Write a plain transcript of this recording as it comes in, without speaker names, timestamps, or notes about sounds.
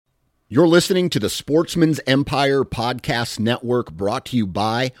You're listening to the Sportsman's Empire Podcast Network, brought to you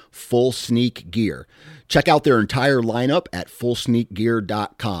by Full Sneak Gear. Check out their entire lineup at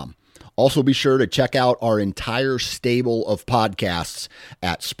fullsneakgear.com. Also be sure to check out our entire stable of podcasts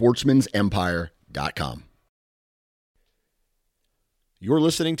at sportsmansempire.com. You're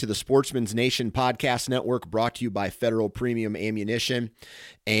listening to the Sportsman's Nation Podcast Network, brought to you by Federal Premium Ammunition.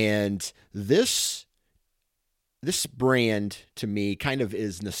 And this brand, to me, kind of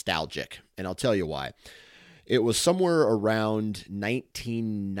is nostalgic, and I'll tell you why. It was somewhere around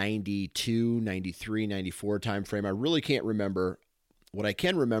 1992, 93, 94 timeframe. I really can't remember. What I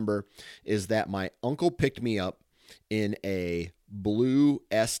can remember is that my uncle picked me up in a blue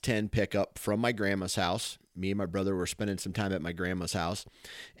S10 pickup from my grandma's house. Me and my brother were spending some time at my grandma's house,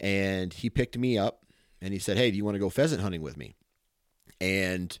 and he picked me up, and he said, "Hey, do you want to go pheasant hunting with me?"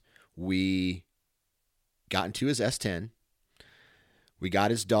 And we got into his S10. We got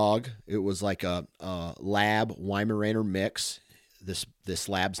his dog. It was like a lab Weimaraner mix. This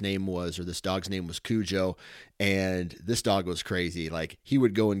dog's name was Cujo, and this dog was crazy. Like, he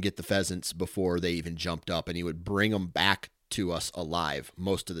would go and get the pheasants before they even jumped up, and he would bring them back to us alive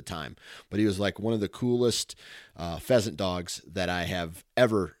most of the time. But he was like one of the coolest pheasant dogs that I have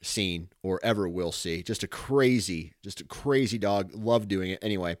ever seen or ever will see. Just a crazy dog. Loved doing it.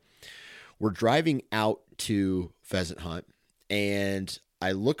 Anyway, we're driving out to pheasant hunt, and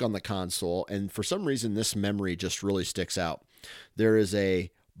I look on the console, and for some reason this memory just really sticks out. There is a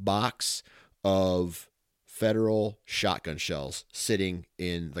box of Federal shotgun shells sitting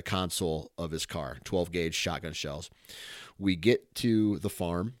in the console of his car, 12-gauge shotgun shells. We get to the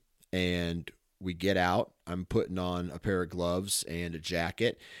farm, and we get out. I'm putting on a pair of gloves and a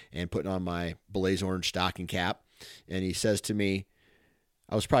jacket and putting on my Blaze Orange stocking cap, and he says to me,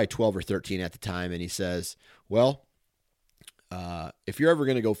 I was probably 12 or 13 at the time, and he says, "Well, if you're ever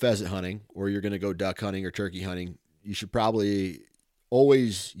going to go pheasant hunting, or you're going to go duck hunting or turkey hunting, you should probably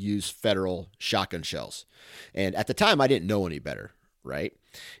always use Federal shotgun shells." And at the time, I didn't know any better, right?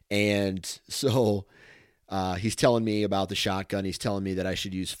 And so he's telling me about the shotgun. He's telling me that I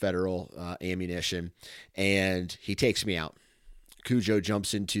should use Federal ammunition, and he takes me out. Cujo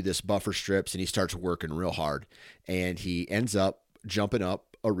jumps into this buffer strips, and he starts working real hard, and he ends up jumping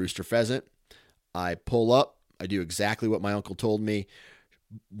up a rooster pheasant. I pull up. I do exactly what my uncle told me.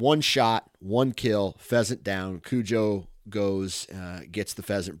 One shot, one kill, pheasant down. Cujo goes, gets the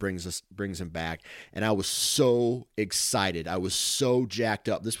pheasant, brings him back. And I was so excited. I was so jacked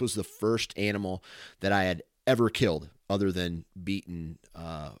up. This was the first animal that I had ever killed, other than beaten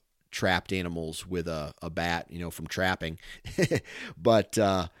trapped animals with a bat, from trapping. But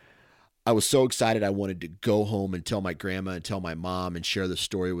I was so excited. I wanted to go home and tell my grandma and tell my mom and share the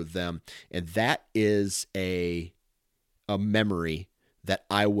story with them. And that is a memory that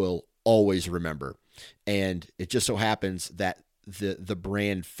I will always remember. And it just so happens that the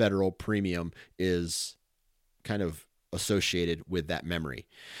brand Federal Premium is kind of associated with that memory.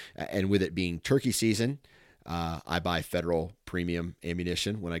 And with it being turkey season, I buy Federal Premium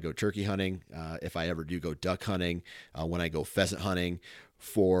ammunition when I go turkey hunting. If I ever do go duck hunting, when I go pheasant hunting,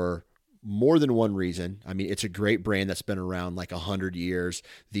 for more than one reason. I mean, it's a great brand that's been around like 100 years.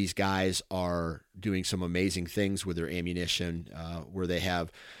 These guys are doing some amazing things with their ammunition, where they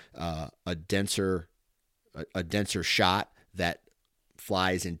have a denser shot that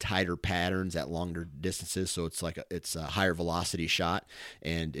flies in tighter patterns at longer distances. So it's a higher velocity shot,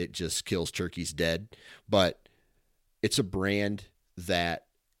 and it just kills turkeys dead. But it's a brand that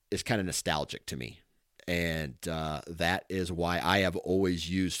is kind of nostalgic to me. And that is why I have always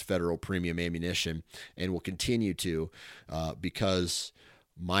used Federal Premium ammunition, and will continue to, because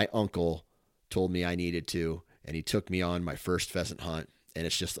my uncle told me I needed to, and he took me on my first pheasant hunt. And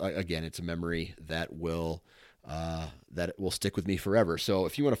it's just, again, it's a memory that will stick with me forever. So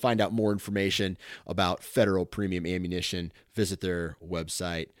if you want to find out more information about Federal Premium ammunition, visit their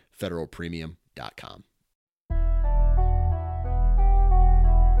website, federalpremium.com.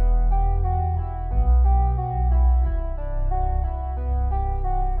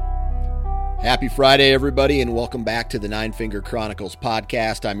 Happy Friday, everybody, and welcome back to the Nine Finger Chronicles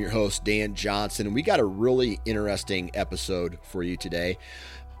podcast. I'm your host, Dan Johnson, and we got a really interesting episode for you today.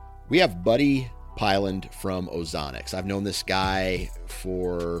 We have Buddy Pyland from Ozonics. I've known this guy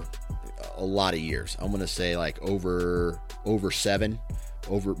for a lot of years. I'm going to say like over 7,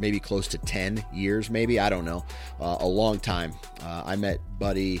 over maybe close to 10 years, maybe. I don't know. A long time. I met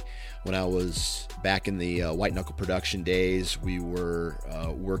Buddy when I was back in the White Knuckle production days. We were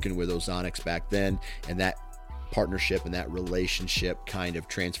working with Ozonics back then, and that partnership and that relationship kind of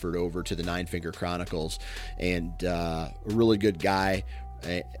transferred over to the Nine Finger Chronicles. And a really good guy.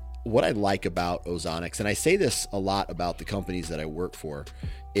 what I like about Ozonics, and I say this a lot about the companies that I work for,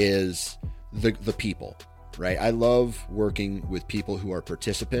 is the people, right? I love working with people who are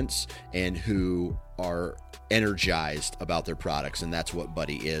participants and who are energized about their products, and that's what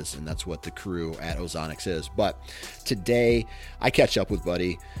Buddy is, and that's what the crew at Ozonics is. But today I catch up with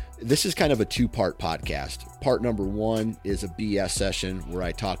Buddy. This is kind of a two-part podcast. Part number one is a BS session where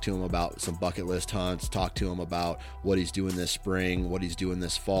I talk to him about some bucket list hunts, talk to him about what he's doing this spring, what he's doing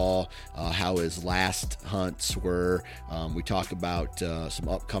this fall, how his last hunts were. We talk about some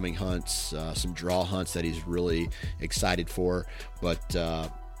upcoming hunts, some draw hunts that he's really excited for. But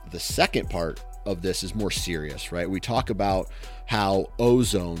the second part of this is more serious, right? We talk about how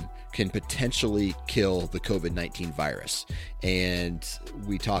ozone can potentially kill the COVID-19 virus. And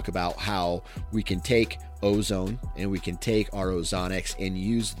we talk about how we can take ozone and we can take our Ozonics and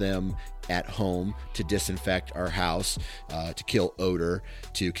use them at home to disinfect our house, to kill odor,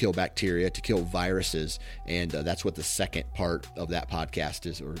 to kill bacteria, to kill viruses. And that's what the second part of that podcast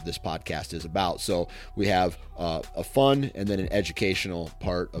is, or this podcast is about. So we have a fun and then an educational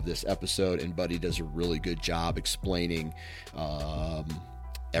part of this episode. And Buddy does a really good job explaining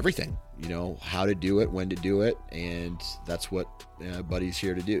everything, how to do it, when to do it, and that's what Buddy's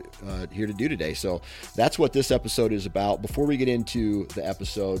here to do today. So that's what this episode is about. Before we get into the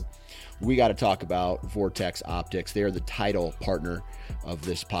episode, we got to talk about Vortex Optics. They are the title partner of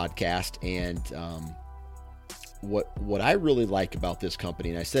this podcast, and what I really like about this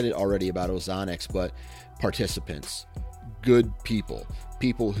company, and I said it already about Ozonics, but participants, good people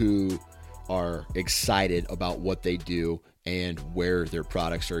who are excited about what they do and where their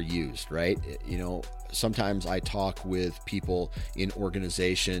products are used, right? Sometimes I talk with people in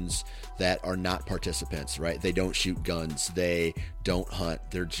organizations that are not participants, right? They don't shoot guns. They don't hunt.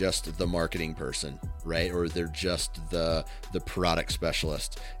 They're just the marketing person, right? Or they're just the product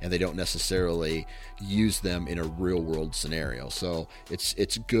specialist, and they don't necessarily use them in a real world scenario. So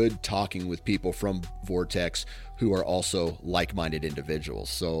it's good talking with people from Vortex who are also like-minded individuals.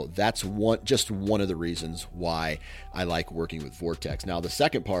 So that's just one of the reasons why I like working with Vortex. Now, the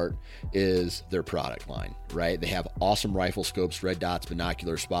second part is their product line, right? They have awesome rifle scopes, red dots,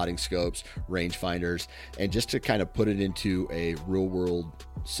 binocular spotting scopes, rangefinders, and just to kind of put it into a real-world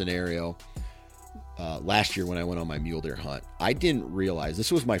scenario, last year when I went on my mule deer hunt, I didn't realize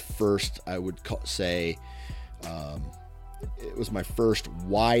this was my first, I would say, it was my first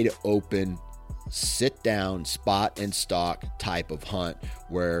wide open sit down, spot and stalk type of hunt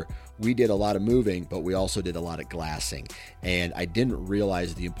where we did a lot of moving, but we also did a lot of glassing. And I didn't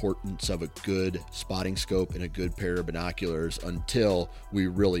realize the importance of a good spotting scope and a good pair of binoculars until we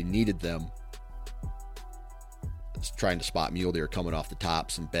really needed them, trying to spot mule deer coming off the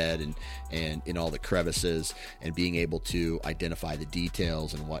tops and bed and in all the crevices, and being able to identify the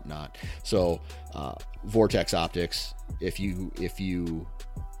details and whatnot. So Vortex Optics, if you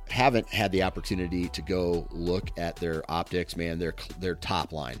haven't had the opportunity to go look at their optics, man, their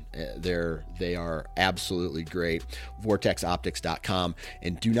top line, they are absolutely great. VortexOptics.com,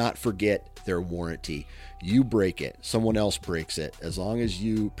 and do not forget their warranty. You break it, someone else breaks it, as long as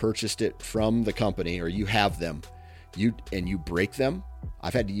you purchased it from the company or you have them, you break them.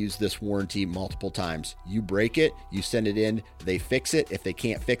 I've had to use this warranty multiple times. You break it, you send it in, they fix it. If they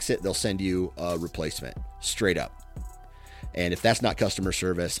can't fix it, they'll send you a replacement straight up. And if that's not customer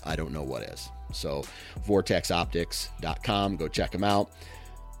service, I don't know what is. So VortexOptics.com, go check them out.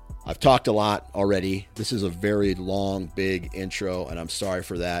 I've talked a lot already. This is a very long, big intro, and I'm sorry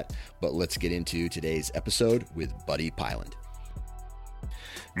for that. But let's get into today's episode with Buddy Pyland.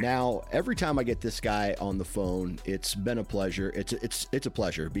 Now, every time I get this guy on the phone, it's been a pleasure. It's a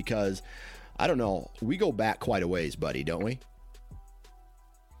pleasure because, I don't know, we go back quite a ways, Buddy, don't we?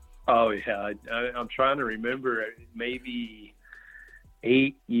 Oh, yeah. I'm trying to remember, maybe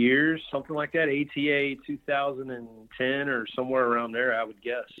 8 years, something like that. ATA 2010 or somewhere around there, I would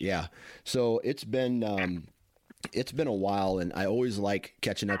guess. Yeah. So it's been a while, and I always like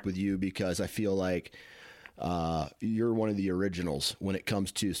catching up with you because I feel like you're one of the originals when it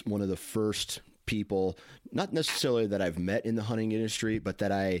comes to one of the first people, not necessarily that I've met in the hunting industry, but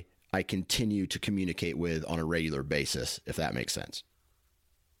that I continue to communicate with on a regular basis, if that makes sense.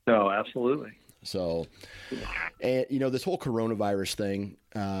 No, absolutely. So, and this whole coronavirus thing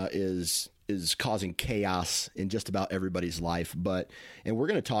is causing chaos in just about everybody's life. And we're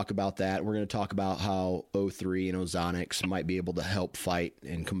going to talk about that. We're going to talk about how O3 and Ozonics might be able to help fight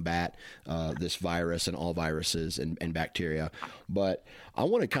and combat this virus and all viruses and bacteria. But I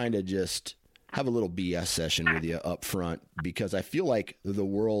want to kind of just have a little BS session with you up front because I feel like the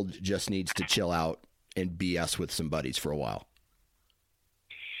world just needs to chill out and BS with some buddies for a while.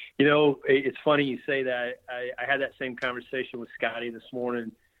 It's funny you say that. I had that same conversation with Scotty this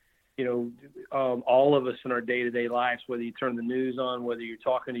morning. All of us in our day-to-day lives, whether you turn the news on, whether you're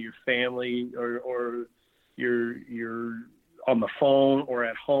talking to your family or you're on the phone or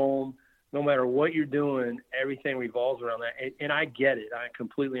at home, no matter what you're doing, everything revolves around that. And I get it. I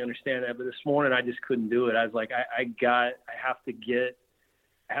completely understand that. But this morning I just couldn't do it. I was like, I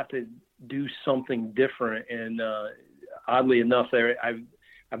have to do something different. And oddly enough,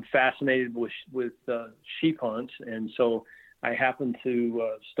 I'm fascinated with sheep hunts. And so I happened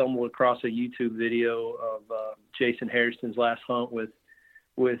to stumble across a YouTube video of Jason Hairston's last hunt with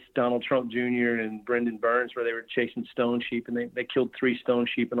Donald Trump Jr. and Brendan Burns, where they were chasing stone sheep, and they killed 3 stone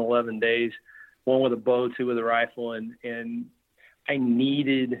sheep in 11 days, 1 with a bow, 2 with a rifle. And I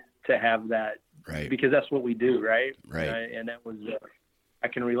needed to have that, right? Because that's what we do. Right. Right. And that was, I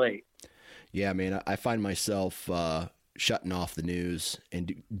can relate. Yeah, man, I find myself shutting off the news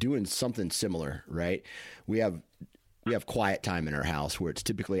and doing something similar, right? We have quiet time in our house where it's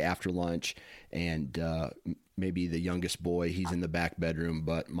typically after lunch, and maybe the youngest boy, he's in the back bedroom,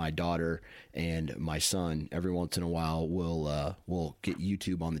 but my daughter and my son, every once in a while, will get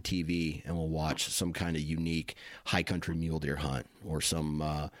YouTube on the TV and we'll watch some kind of unique high country mule deer hunt or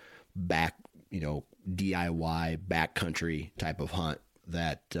some back, DIY backcountry type of hunt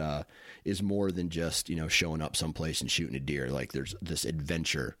that is more than just, showing up someplace and shooting a deer. Like there's this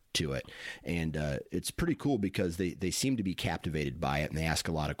adventure to it. And it's pretty cool because they seem to be captivated by it and they ask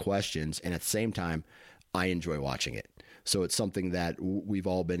a lot of questions. And at the same time, I enjoy watching it. So it's something that we've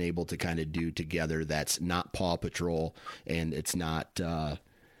all been able to kind of do together. That's not Paw Patrol, and it's not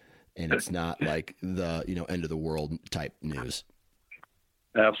like the, end of the world type news.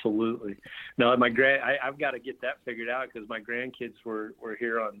 Absolutely. No, I've got to get that figured out because my grandkids were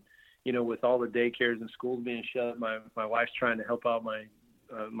here on, with all the daycares and schools being shut. My wife's trying to help out my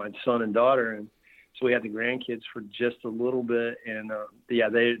son and daughter, and so we had the grandkids for just a little bit. And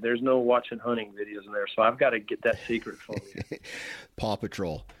there's no watching hunting videos in there, so I've got to get that secret for you. Paw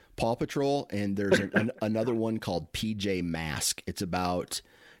Patrol, and there's another one called PJ Mask. It's about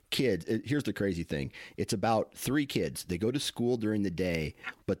kids. Here's the crazy thing. It's about 3 kids. They go to school during the day,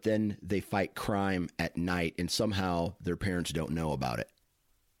 but then they fight crime at night, and somehow their parents don't know about it.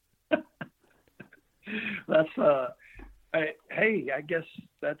 That's I guess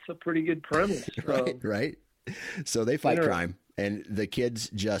that's a pretty good premise. Right. So they fight crime, and the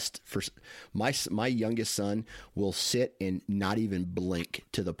kids for my youngest son will sit and not even blink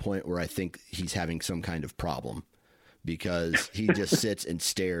to the point where I think he's having some kind of problem, because he just sits and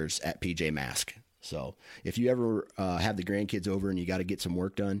stares at PJ Mask. So if you ever have the grandkids over and you got to get some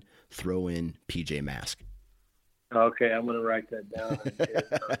work done, throw in PJ Mask. Okay, I'm going to write that down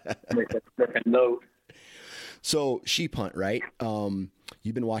and make a note. So sheep hunt, right?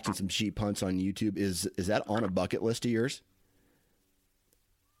 You've been watching some sheep hunts on YouTube. Is that on a bucket list of yours?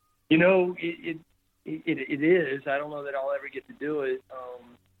 It is. I don't know that I'll ever get to do it.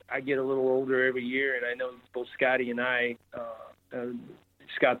 I get a little older every year, and I know both Scotty and I,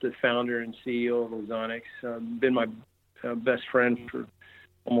 Scott, the founder and CEO of Ozonics, been my best friend for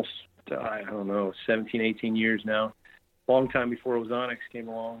almost, 17, 18 years now. Long time before Ozonics came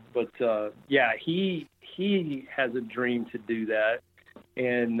along. But, he has a dream to do that,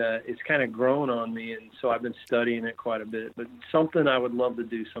 and it's kind of grown on me, and so I've been studying it quite a bit. But something I would love to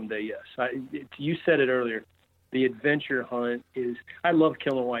do someday, yes. You said it earlier. The adventure hunt I love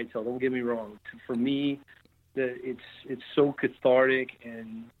killing whitetail. Don't get me wrong. For me, it's so cathartic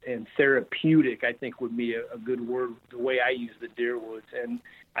and therapeutic, I think would be a good word, the way I use the deer woods. And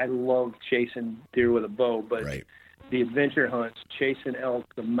I love chasing deer with a bow, but right. The adventure hunts, chasing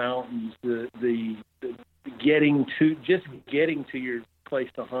elk, the mountains, the getting to your place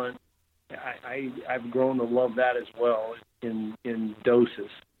to hunt. I've grown to love that as well in doses.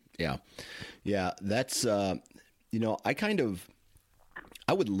 Yeah. That's, I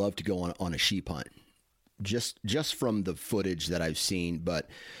would love to go on a sheep hunt just from the footage that I've seen, but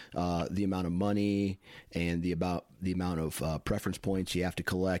the amount of money and the amount of preference points you have to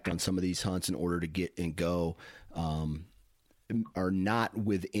collect on some of these hunts in order to get and go are not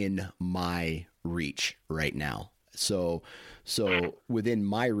within my reach right now. So within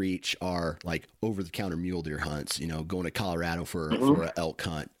my reach are like over-the-counter mule deer hunts, going to Colorado for an elk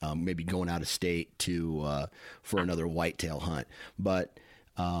hunt, maybe going out of state for another whitetail hunt. But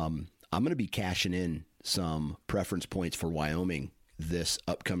I'm going to be cashing in some preference points for Wyoming this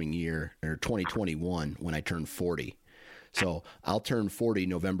upcoming year, or 2021, when I turn 40. So I'll turn 40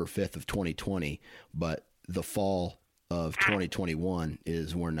 November 5th of 2020, but the fall of 2021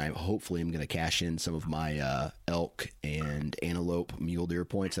 is when I hopefully am going to cash in some of my elk and antelope mule deer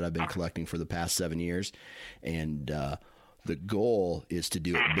points that I've been collecting for the past 7 years. And the goal is to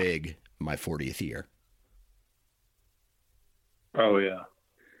do it big my 40th year. Oh, yeah.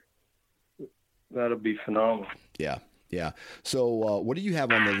 That'll be phenomenal. Yeah, yeah. So what do you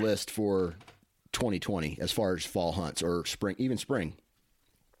have on the list for 2020 as far as fall hunts or spring, even spring?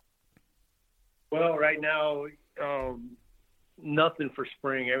 Well, right now, nothing for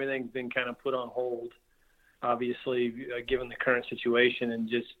spring. Everything's been kind of put on hold, obviously, given the current situation. And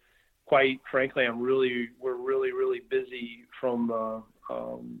just quite frankly, we're really busy from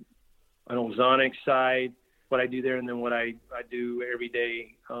an ozonic side, what I do there, and then what I do every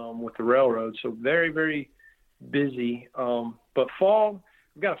day with the railroad. So very, very busy. But fall,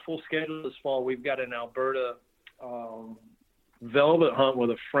 we've got a full schedule this fall. We've got an Alberta velvet hunt with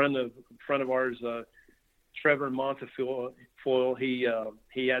a friend of ours, Trevor Montefiore.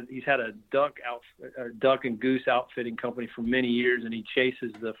 He's had a duck and goose outfitting company for many years, and he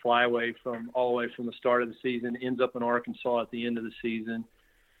chases the flyway all the way from the start of the season, ends up in Arkansas at the end of the season,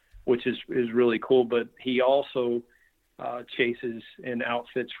 which is really cool. But he also chases and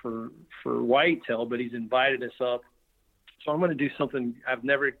outfits for whitetail, but he's invited us up. So I'm going to do something. I've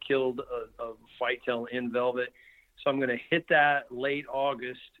never killed a whitetail in velvet. So I'm going to hit that late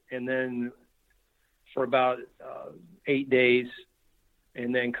August, and then for about 8 days,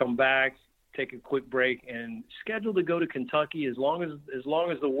 and then come back, take a quick break, and schedule to go to Kentucky as long as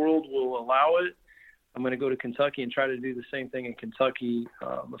the world will allow it. I'm going to go to Kentucky and try to do the same thing in Kentucky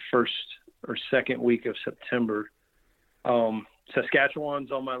the first or second week of September.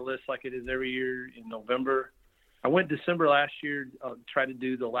 Saskatchewan's on my list like it is every year in November. I went December last year, tried to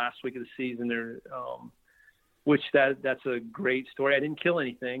do the last week of the season there, which that's a great story. I didn't kill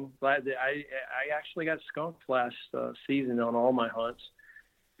anything. I actually got skunked last season on all my hunts.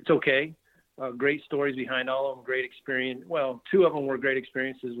 It's okay. Great stories behind all of them. Great experience. Well, 2 of them were great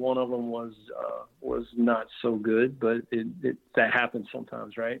experiences. One of them was not so good, but that happens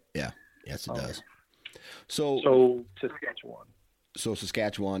sometimes, right? Yeah. Yes, it does. So Saskatchewan. So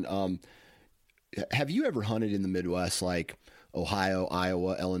Saskatchewan. Have you ever hunted in the Midwest, like Ohio,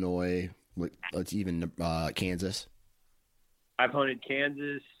 Iowa, Illinois? Let's even Kansas. I've hunted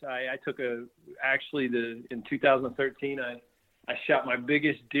Kansas. I took in 2013. I shot my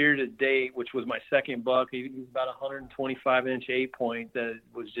biggest deer to date, which was my second buck. He was about 125-inch 8-point. That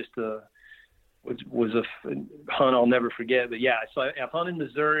was just a hunt I'll never forget. But yeah, so I've hunted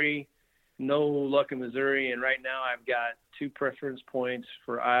Missouri. No luck in Missouri, and right now I've got 2 preference points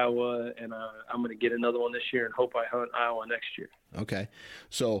for Iowa, and I'm going to get another one this year and hope I hunt Iowa next year. Okay,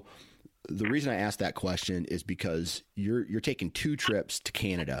 so the reason I asked that question is because you're taking 2 trips to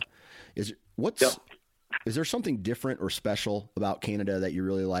Canada. Is there something different or special about Canada that you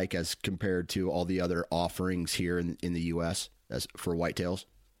really like as compared to all the other offerings here in the U.S. as for whitetails?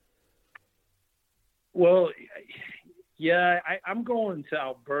 Well, yeah, I'm going to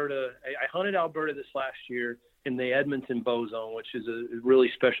Alberta. I hunted Alberta this last year in the Edmonton Bow Zone, which is a really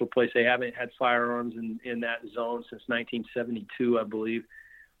special place. They haven't had firearms in that zone since 1972, I believe.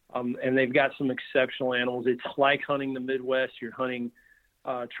 And they've got some exceptional animals. It's like hunting the Midwest. You're hunting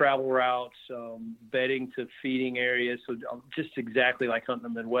travel routes, bedding to feeding areas. So just exactly like hunting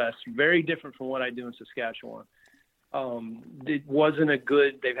the Midwest. Very different from what I do in Saskatchewan. It wasn't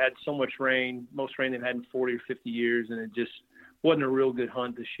they've had so much rain, most rain they've had in 40 or 50 years, and it just wasn't a real good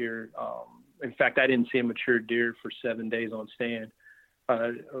hunt this year. In fact, I didn't see a mature deer for 7 days on stand.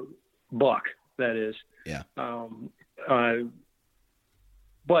 Buck, that is. Yeah.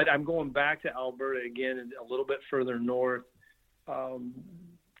 But I'm going back to Alberta again, a little bit further north,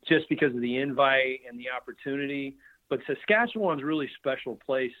 just because of the invite and the opportunity. But Saskatchewan's a really special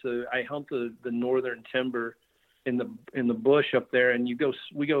place. So I hunt the northern timber in the bush up there, and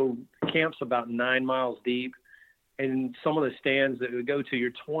we go camps about 9 miles deep, and some of the stands that we go to,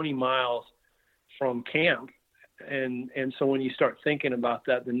 you're 20 miles from camp. And so when you start thinking about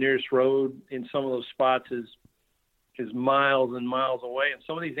that, the nearest road in some of those spots is miles and miles away. And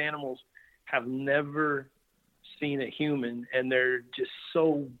some of these animals have never seen a human, and they're just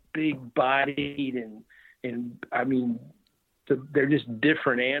so big bodied and I mean, they're just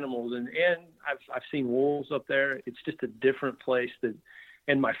different animals. And I've seen wolves up there. It's just a different place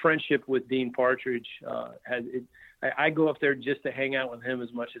and my friendship with Dean Partridge, I go up there just to hang out with him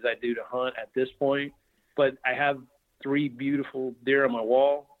as much as I do to hunt at this point. But I have 3 beautiful deer on my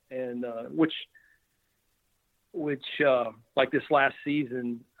wall, and which like this last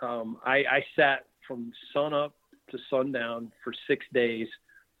season, I sat from sun up to sundown for 6 days,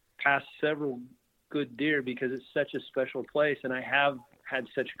 passed several good deer because it's such a special place, and I have had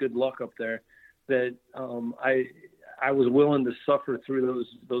such good luck up there that I was willing to suffer through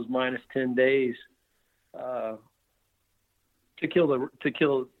those -10 days to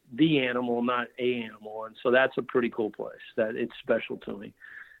kill the animal, not a animal. And so that's a pretty cool place. That it's special to me.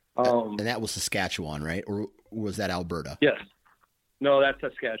 And that was Saskatchewan, right? Or was that Alberta? Yes. No, that's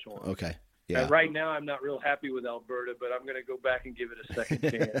Saskatchewan. Okay. Yeah. And right now, I'm not real happy with Alberta, but I'm going to go back and give it a second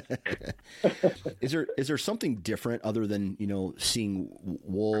chance. Is there something different other than, seeing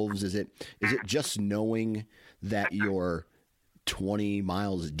wolves? Is it just knowing that you're 20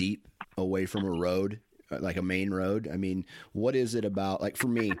 miles deep away from a road, like a main road? I mean, what is it about? Like for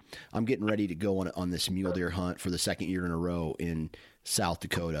me, I'm getting ready to go on this mule deer hunt for the second year in a row in South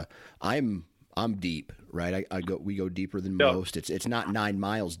Dakota. I'm deep, right? We go deeper than most. It's not 9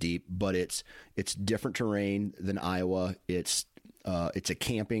 miles deep, but it's different terrain than Iowa. It's a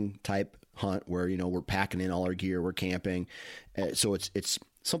camping type hunt where, we're packing in all our gear, we're camping. So it's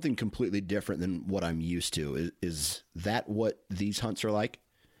something completely different than what I'm used to. Is that what these hunts are like?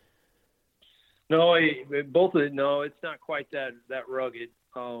 No, no, it's not quite that rugged.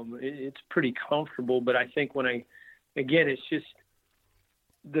 It's pretty comfortable, but I think it's just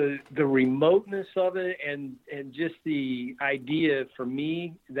the remoteness of it and just the idea for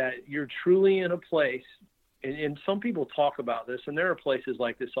me that you're truly in a place, and some people talk about this, and there are places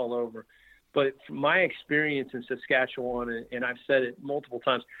like this all over, but from my experience in Saskatchewan, and I've said it multiple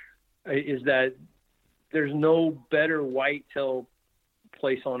times, is that there's no better whitetail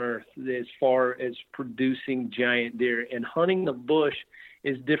place on earth as far as producing giant deer. And hunting the bush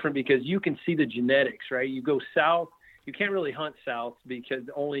is different because you can see the genetics, right? You go south, you can't really hunt south because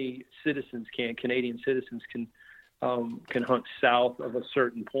only Canadian citizens can hunt south of a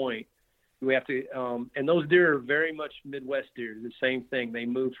certain point. We have to, and those deer are very much Midwest deer. The same thing. They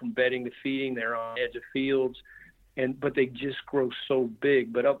move from bedding to feeding. They're on the edge of fields, but they just grow so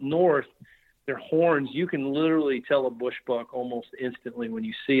big. But up north, their horns, you can literally tell a bush buck almost instantly when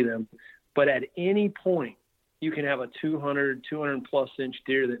you see them. But at any point, you can have a 200 plus inch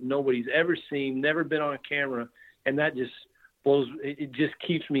deer that nobody's ever seen, never been on camera. And that just it just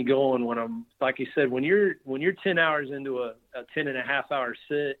keeps me going when I'm, like you said, when you're 10 hours into a 10.5-hour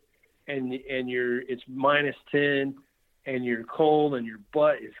sit and it's -10 and you're cold and your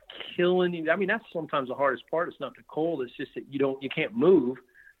butt is killing you. I mean, that's sometimes the hardest part. It's not the cold. It's just that you can't move.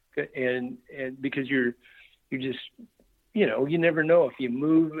 And because you're just, you never know if you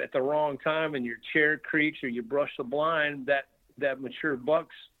move at the wrong time and your chair creaks or you brush the blind, that mature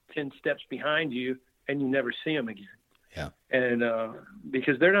buck's 10 steps behind you and you never see them again. Yeah. And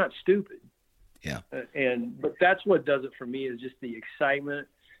because they're not stupid. Yeah. But that's what does it for me is just the excitement.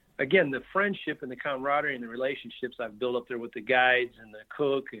 Again, the friendship and the camaraderie and the relationships I've built up there with the guides and the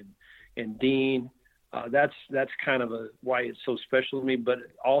cook and Dean. That's kind of why it's so special to me, but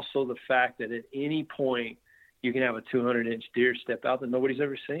also the fact that at any point you can have a 200-inch deer step out that nobody's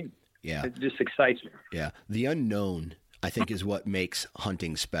ever seen. Yeah. It just excites me. Yeah. The unknown, I think, is what makes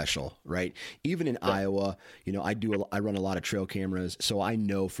hunting special, right? Even in Iowa, I run a lot of trail cameras, so I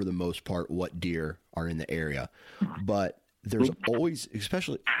know for the most part what deer are in the area. But there's always,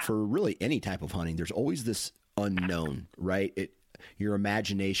 especially for really any type of hunting, there's always this unknown, right? Your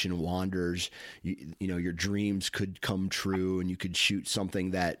imagination wanders, your dreams could come true and you could shoot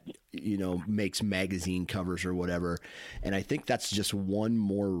something that, makes magazine covers or whatever. And I think that's just one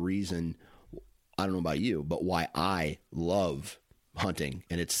more reason, I don't know about you, but why I love hunting,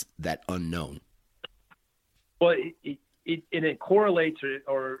 and it's that unknown. Well, it correlates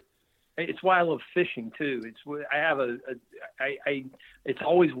or it's why I love fishing too. It's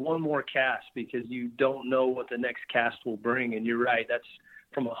always one more cast because you don't know what the next cast will bring. And you're right. That's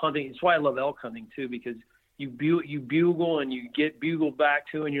from a hunting. It's why I love elk hunting too, because you bugle and you get bugled back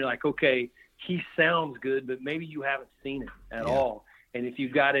to, and you're like, okay, he sounds good, but maybe you haven't seen him at all. And if you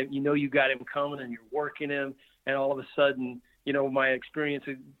got him, you got him coming and you're working him, and all of a sudden, my experience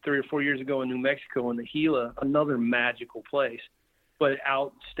 3 or 4 years ago in New Mexico in the Gila, another magical place. But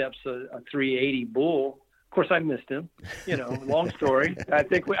out steps a 380 bull. Of course, I missed him. Long story. I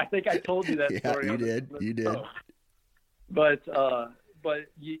think I told you that story. You did. But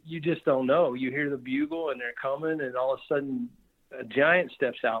you just don't know. You hear the bugle and they're coming, and all of a sudden a giant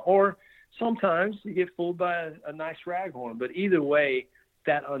steps out. Or sometimes you get fooled by a nice raghorn. But either way,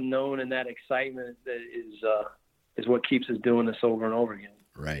 that unknown and that excitement that is what keeps us doing this over and over again.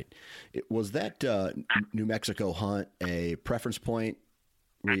 Right. Was that New Mexico hunt a preference point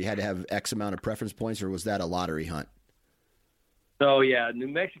where you had to have X amount of preference points, or was that a lottery hunt? Oh, yeah. New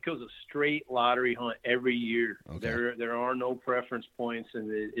Mexico's a straight lottery hunt every year. Okay. There are no preference points, and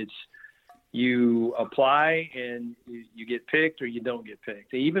you apply and you get picked or you don't get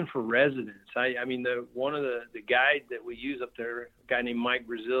picked. Even for residents, I mean, one of the guides that we use up there, a guy named Mike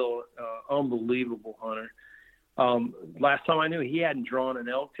Brazil, unbelievable hunter. Last time I knew, he hadn't drawn an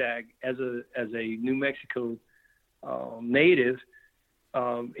elk tag as a New Mexico native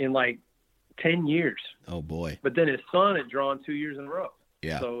in like 10 years. Oh boy! But then his son had drawn 2 years in a row.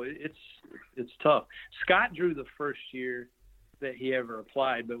 Yeah. So it's tough. Scott drew the first year that he ever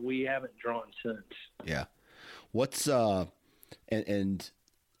applied, but we haven't drawn since. Yeah. What's and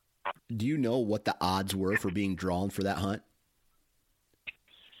do you know what the odds were for being drawn for that hunt?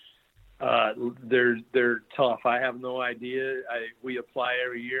 They're tough. I have no idea. We apply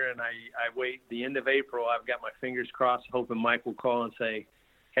every year, and I wait the end of April. I've got my fingers crossed, hoping Mike will call and say,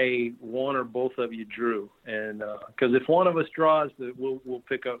 "Hey, one or both of you drew," and because if one of us draws, we'll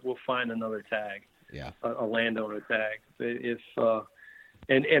pick up. We'll find another tag. Yeah, a landowner tag. If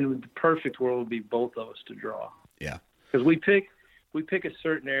and the perfect world would be both of us to draw. Yeah, because we pick a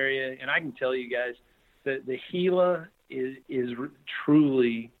certain area, and I can tell you guys that the Gila is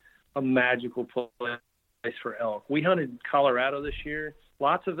truly a magical place for elk. We hunted Colorado this year,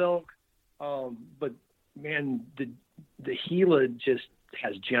 lots of elk, but man, the Gila just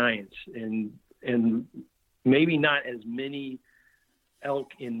has giants and maybe not as many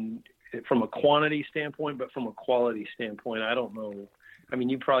elk from a quantity standpoint, but from a quality standpoint, I don't know. I mean,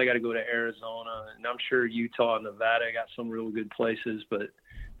 you probably got to go to Arizona, and I'm sure Utah and Nevada got some real good places, but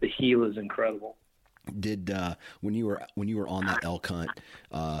the Gila is incredible. Did when you were on that elk hunt,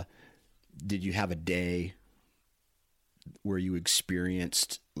 did you have a day where you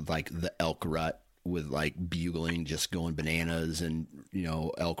experienced like the elk rut with like bugling just going bananas and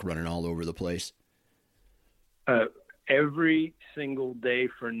elk running all over the place? Every single day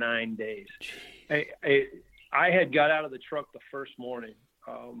for 9 days. I had got out of the truck the first morning.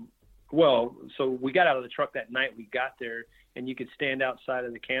 So we got out of the truck that night we got there, and you could stand outside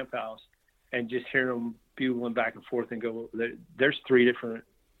of the camp house and just hear them bugling back and forth and go, there's 3 different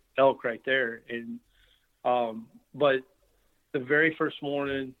elk right there. And but the very first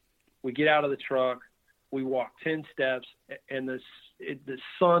morning we get out of the truck, we walk 10 steps, and the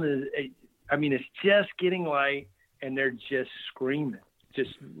sun is, it's just getting light, and they're just screaming,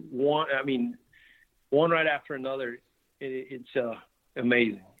 just one right after another. It's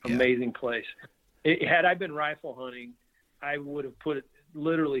amazing place. Had I been rifle hunting, I would have put it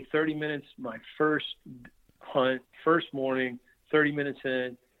literally 30 minutes, my first hunt, first morning, 30 minutes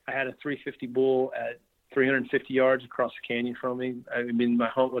in, I had a 350 bull at 350 yards across the canyon from me. I mean, my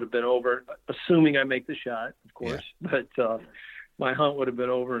hunt would have been over, assuming I make the shot, of course, but my hunt would have been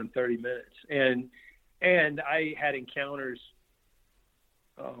over in 30 minutes. And I had encounters.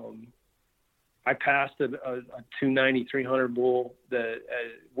 I passed a 290, 300 bull that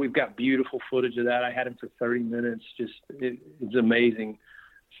we've got beautiful footage of that. I had him for 30 minutes. It's amazing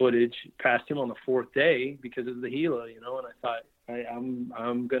footage. Passed him on the 4th day because of the Gila, and I thought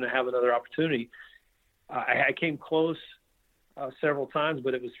I'm going to have another opportunity. I came close several times,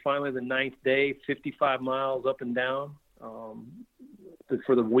 but it was finally the 9th day, 55 miles up and down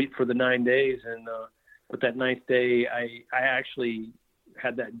for the 9 days. And but that 9th day, I actually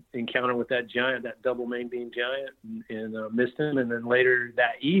had that encounter with that giant, that double main beam giant, and missed him. And then later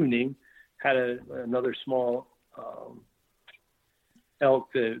that evening, had another small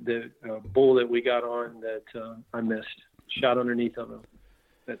elk, the bull that we got on that I missed, shot underneath of him.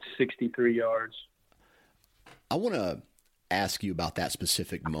 That's 63 yards. I want to ask you about that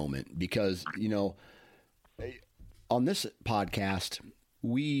specific moment because, on this podcast,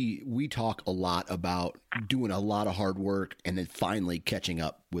 we talk a lot about doing a lot of hard work and then finally catching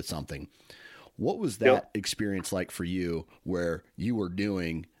up with something. What was that experience like for you where you were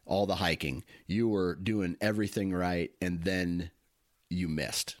doing all the hiking, you were doing everything right, and then you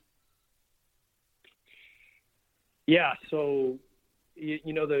missed? Yeah. So,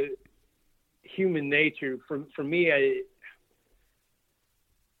 the human nature for me,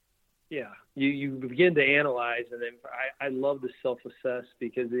 you begin to analyze, and then I love to self-assess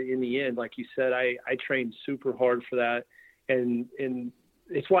because in the end, like you said, I trained super hard for that. And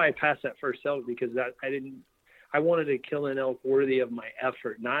it's why I passed that first elk, because I wanted to kill an elk worthy of my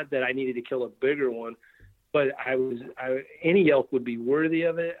effort. Not that I needed to kill a bigger one, but any elk would be worthy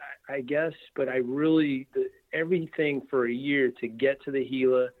of it, I guess. But everything for a year to get to the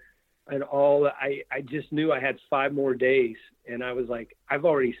Gila and all, I just knew I had 5 more days. And I was like, I've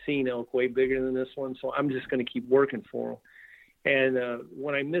already seen elk way bigger than this one, so I'm just going to keep working for them. And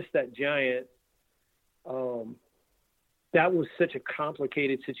when I missed that giant, that was such a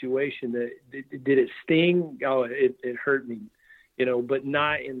complicated situation that did it sting? Oh, it hurt me. but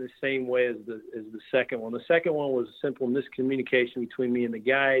not in the same way as the second one. The second one was a simple miscommunication between me and the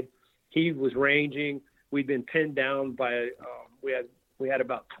guide. He was ranging. We'd been pinned down by we had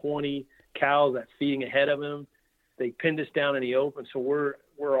about 20 cows that feeding ahead of him. They pinned us down in the open, so we're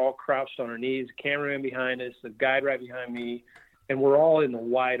all crouched on our knees. The cameraman behind us, the guide right behind me, and we're all in the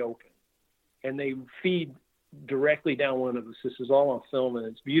wide open. And they feed directly downwind of us. This is all on film, and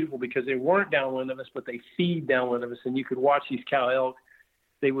it's beautiful because they weren't downwind of us, but they feed downwind of us, and you could watch these cow elk.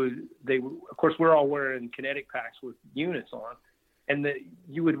 They would, of course, we're all wearing kinetic packs with units on, and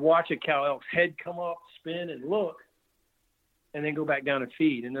you would watch a cow elk's head come up, spin, and look, and then go back down and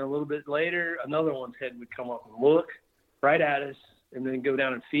feed. And then a little bit later, another one's head would come up and look right at us, and then go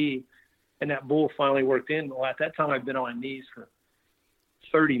down and feed. And that bull finally worked in. Well, at that time, I'd been on my knees for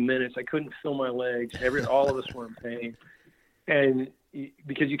 30 minutes. I couldn't feel my legs. All of us were in pain, and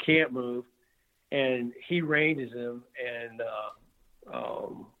because you can't move. And he ranges him, and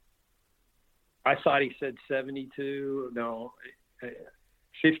I thought he said 72, no,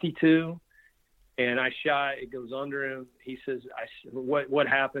 52, and I shot. It goes under him. He says, "What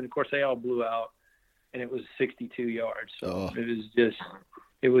happened?" Of course, they all blew out, and it was 62 yards. So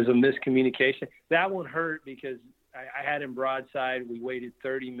it was a miscommunication. That one hurt because I had him broadside. We waited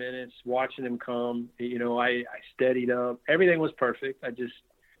 30 minutes watching him come. I steadied up. Everything was perfect. I just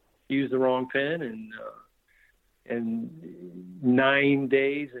used the wrong pin, and 9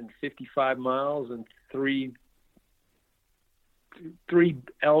 days and 55 miles and three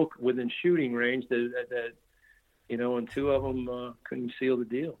elk within shooting range that and two of them couldn't seal the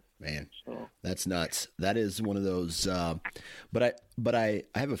deal. Man, so that's nuts. That is one of those. But I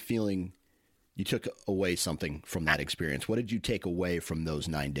have a feeling you took away something from that experience. What did you take away from those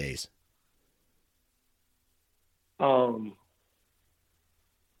 9 days?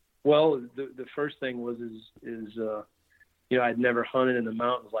 Well, the first thing was I'd never hunted in the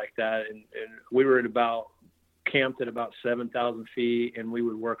mountains like that, and we were camped at about 7,000 feet, and we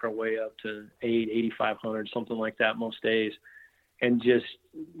would work our way up to 8,500, something like that most days, and just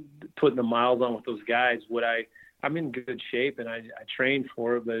putting the miles on with those guys. I'm in good shape, and I trained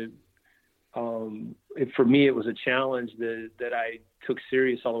for it, but for me, it was a challenge that I took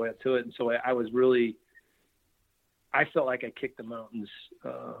serious all the way up to it. And so I felt like I kicked the mountain's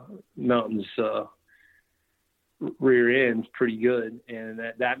rear end pretty good. And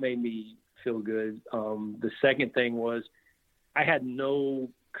that made me feel good. The second thing was I had no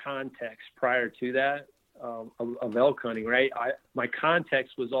context prior to that, of elk hunting, right? My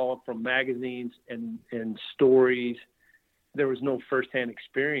context was all from magazines and stories. There was no firsthand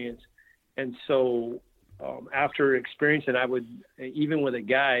experience. And so after experiencing, I would, even with a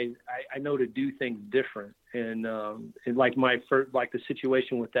guide, I know to do things different. And like the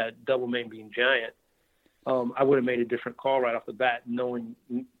situation with that double main beam giant, I would have made a different call right off the bat, knowing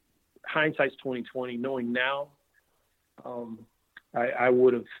hindsight's 20/20. Knowing now, I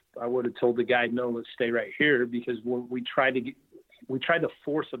would have told the guide, no, let's stay right here, because when we tried to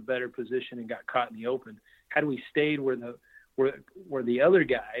force a better position and got caught in the open. Had we stayed where the other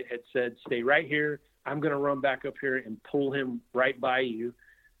guide had said, stay right here, I'm going to run back up here and pull him right by you.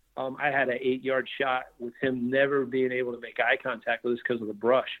 I had an 8-yard shot with him never being able to make eye contact with us because of the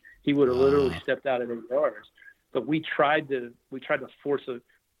brush. He would have literally stepped out at 8 yards. But we tried to force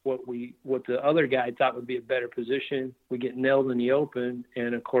what the other guy thought would be a better position. We get nailed in the open,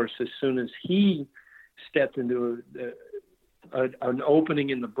 and of course, as soon as he stepped into an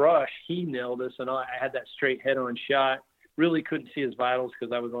opening in the brush, he nailed us, and I had that straight head-on shot. Really couldn't see his vitals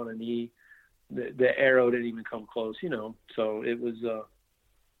because I was on a knee. The arrow didn't even come close, So it was.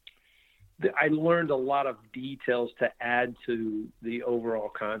 I learned a lot of details to add to the overall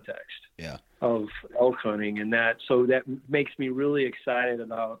context of elk hunting, and that makes me really excited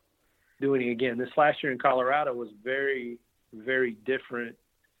about doing it again. This last year in Colorado was very, very different.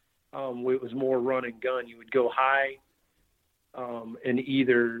 It was more run and gun. You would go high and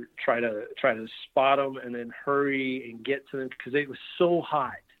either try to spot them and then hurry and get to them because it was so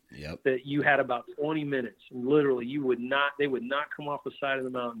hot that you had about 20 minutes. And literally, they would not come off the side of the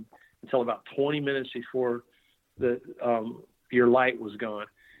mountain until about 20 minutes before your light was gone.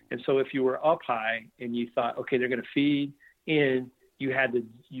 And so if you were up high and you thought, okay, they're going to feed in, you had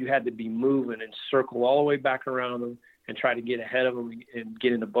to be moving and circle all the way back around them and try to get ahead of them and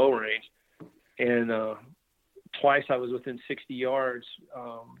get into bow range. And twice I was within 60 yards,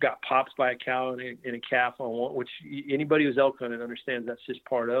 got popped by a cow and a calf on one, which anybody who's elk hunting understands that's just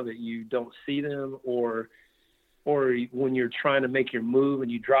part of it. You don't see them, or when you're trying to make your move and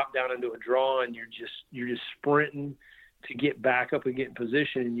you drop down into a draw and you're just sprinting to get back up and get in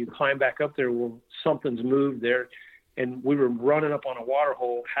position, and you climb back up there. Well, something's moved there. and we were running up on a water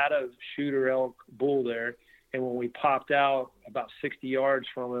hole, had a shooter elk bull there. And when we popped out about 60 yards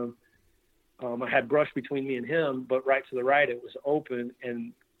from him, I had brush between me and him, but right to the right, it was open,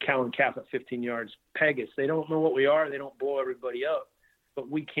 and cow and calf at 15 yards peg us. They don't know what we are. They don't blow everybody up, but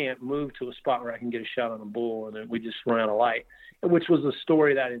we can't move to a spot where I can get a shot on a bull. And then we just run out of light, which was the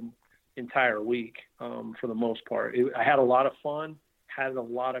story that entire week, for the most part. I had a lot of fun, had a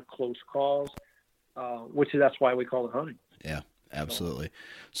lot of close calls, that's why we call it hunting. Yeah, absolutely.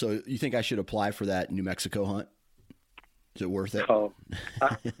 So you think I should apply for that New Mexico hunt? Is it worth it? Oh,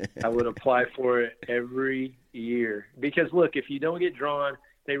 I would apply for it every year, because look, if you don't get drawn,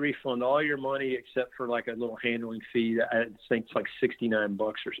 they refund all your money except for like a little handling fee. I think it's like $69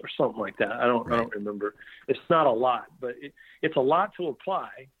 or something like that. I don't remember. It's not a lot, but it's a lot to apply.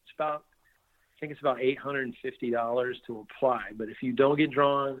 I think it's about $850 to apply. But if you don't get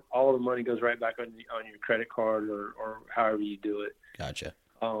drawn, all of the money goes right back on your credit card or however you do it. Gotcha.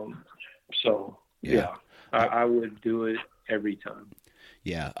 Yeah. I would do it every time.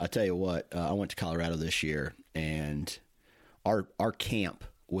 Yeah, I'll tell you what. I went to Colorado this year, and our camp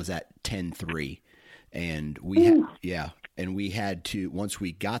was at 10-3, and we had to, once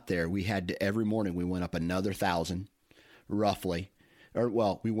we got there, we had to, every morning we went up another 1,000, roughly,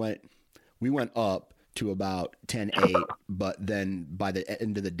 we went up to about 10-8, but then by the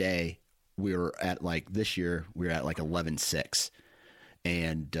end of the day, we were at this year we were at 11-6.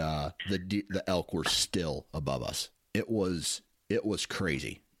 And the elk were still above us. It was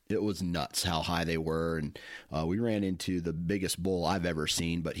crazy. It was nuts how high they were. And we ran into the biggest bull I've ever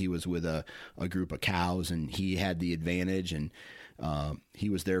seen, but he was with a group of cows, and he had the advantage, and he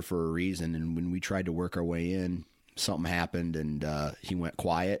was there for a reason. And when we tried to work our way in, something happened, and he went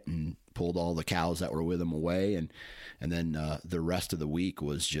quiet and pulled all the cows that were with him away. And then the rest of the week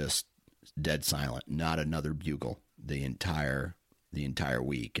was just dead silent, not another bugle the entire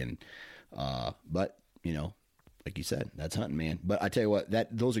week. And but like you said, that's hunting, man. But I tell you what,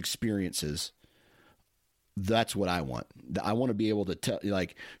 those experiences, that's what I want. I want to be able to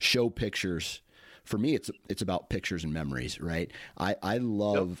show pictures. For me, it's about pictures and memories, right? I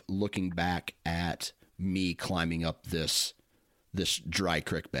love looking back at me climbing up this dry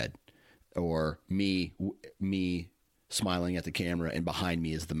creek bed, or me smiling at the camera, and behind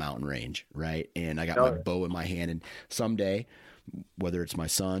me is the mountain range, right? And I got my bow in my hand, and someday, whether it's my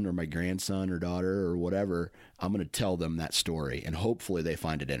son or my grandson or daughter or whatever, I'm going to tell them that story, and hopefully they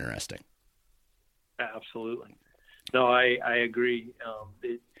find it interesting. Absolutely. No, I agree.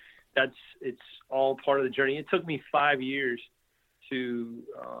 It's all part of the journey. It took me 5 years to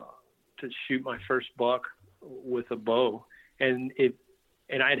shoot my first buck with a bow, and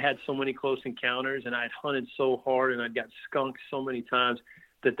I'd had so many close encounters, and I'd hunted so hard, and I'd got skunked so many times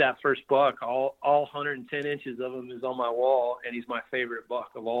that first buck, all 110 inches of him is on my wall, and he's my favorite buck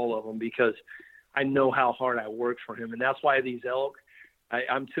of all of them, because I know how hard I worked for him. And that's why these elk,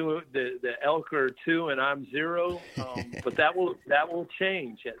 I'm two, the elk are 2 and I'm 0. But that will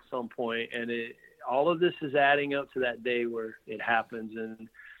change at some point. And all of this is adding up to that day where it happens.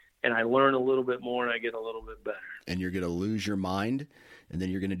 And I learn a little bit more, and I get a little bit better. And you're going to lose your mind, and then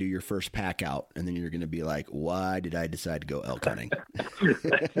you're going to do your first pack out, and then you're going to be like, why did I decide to go elk hunting?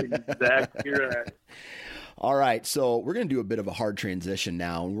 That's exactly right. All right, so we're going to do a bit of a hard transition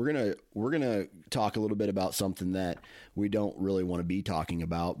now, and we're going to talk a little bit about something that we don't really want to be talking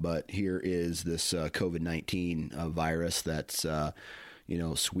about, but here is this COVID-19 virus that's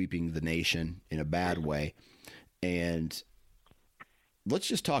sweeping the nation in a bad way. And let's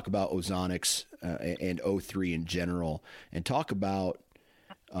just talk about Ozonics and O3 in general, and talk about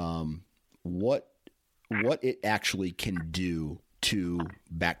what it actually can do to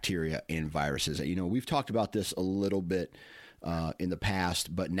bacteria and viruses. We've talked about this a little bit in the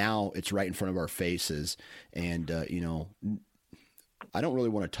past, but now it's right in front of our faces. And, I don't really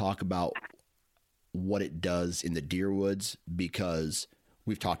want to talk about what it does in the deer woods, because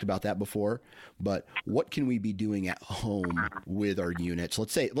we've talked about that before, but what can we be doing at home with our units?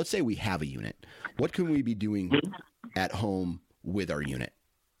 Let's say we have a unit. What can we be doing at home with our unit?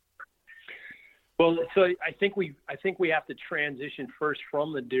 Well, so I think we have to transition first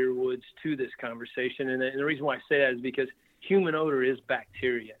from the deer woods to this conversation. And the reason why I say that is because human odor is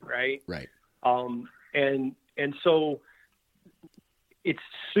bacteria, right? Right. And so it's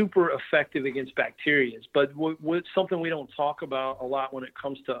super effective against bacteria. But what's something we don't talk about a lot when it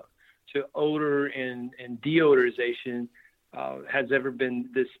comes to odor and deodorization has ever been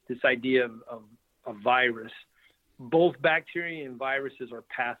this idea of a virus. Both bacteria and viruses are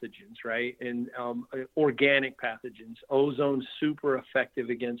pathogens, right? And organic pathogens. Ozone's super effective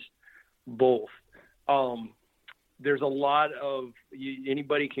against both. there's a lot of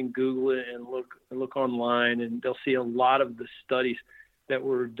anybody can Google it and look online, and they'll see a lot of the studies that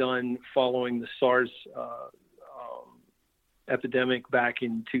were done following the SARS epidemic back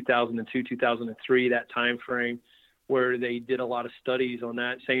in 2002, 2003, that time frame, where they did a lot of studies on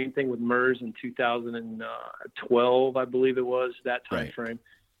that. Same thing with MERS in 2012, I believe it was, that time frame.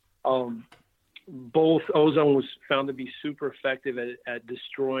 Both ozone was found to be super effective at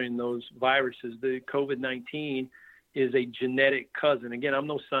destroying those viruses. The COVID-19 is a genetic cousin. Again, I'm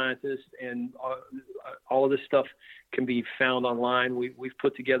no scientist, and all of this stuff can be found online. We've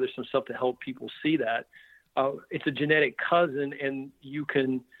put together some stuff to help people see that. It's a genetic cousin, and you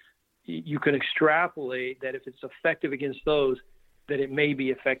can extrapolate that if it's effective against those, that it may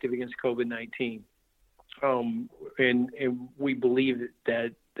be effective against COVID-19. And we believe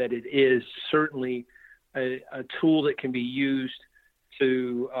that it is certainly a tool that can be used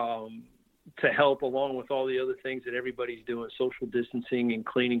to help, along with all the other things that everybody's doing, social distancing and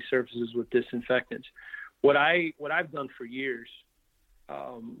cleaning surfaces with disinfectants. What I've done for years,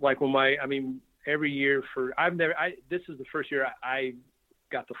 every year this is the first year I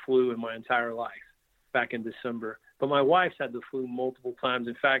got the flu in my entire life, back in December. But my wife's had the flu multiple times.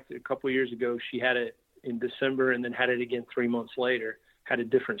 In fact, a couple of years ago, she had it in December and then had it again 3 months later, had a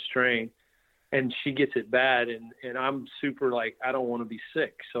different strain, and she gets it bad. And I'm super I don't want to be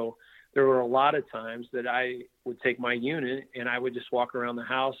sick. So there were a lot of times that I would take my unit and I would just walk around the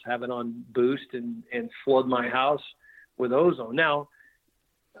house, have it on boost, and flood my house with ozone. Now,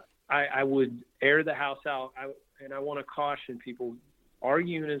 I would air the house out, and I want to caution people, our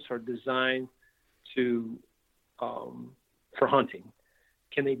units are designed for hunting.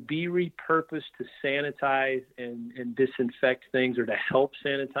 Can they be repurposed to sanitize and disinfect things, or to help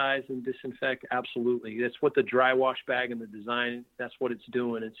sanitize and disinfect? Absolutely. That's what the dry wash bag and the design, that's what it's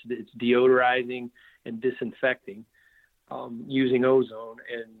doing. It's deodorizing and disinfecting using ozone.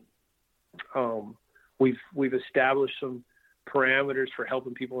 And we've established some parameters for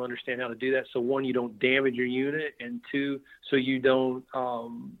helping people understand how to do that. So one, you don't damage your unit, and two, so you don't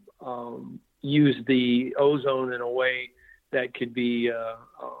use the ozone in a way that could be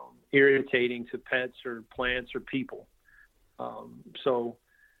irritating to pets or plants or people. So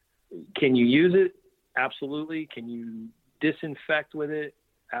can you use it? Absolutely. Can you disinfect with it?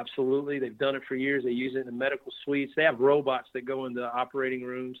 Absolutely. They've done it for years. They use it in the medical suites. They have robots that go into operating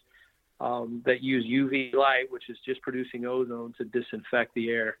rooms that use UV light, which is just producing ozone to disinfect the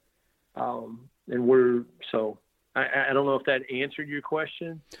air. I don't know if that answered your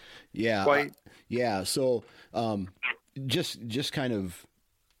question. Yeah. Quite. Yeah. So, just kind of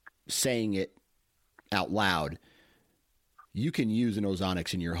saying it out loud, you can use an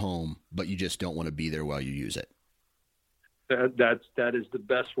ozonics in your home, but you just don't want to be there while you use it. That is the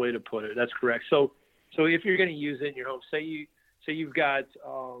best way to put it. That's correct. So if you're going to use it in your home, say you've got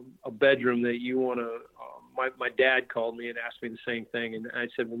a bedroom that you want to. My dad called me and asked me the same thing, and I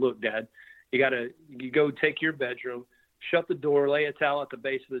said, "Well, look, Dad, you go take your bedroom, shut the door, lay a towel at the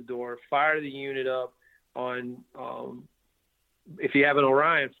base of the door, fire the unit up on. If you have an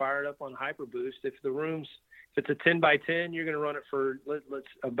Orion, fire it up on HyperBoost. If it's a 10 by 10, you're going to run it for let's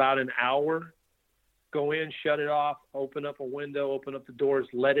about an hour. Go in, shut it off, open up a window, open up the doors,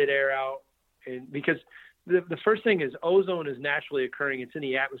 let it air out, and because the first thing is ozone is naturally occurring. It's in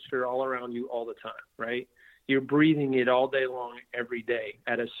the atmosphere all around you all the time, right? You're breathing it all day long, every day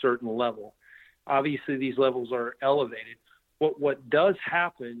at a certain level. Obviously, these levels are elevated. What does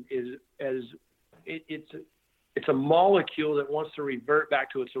happen is it's a molecule that wants to revert back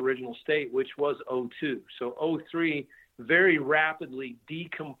to its original state, which was O2. So O3 very rapidly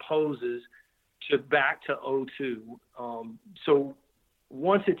decomposes back to O2. So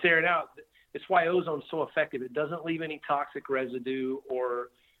once it's aired out, it's why ozone is so effective. It doesn't leave any toxic residue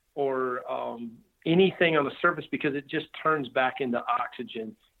or anything on the surface, because it just turns back into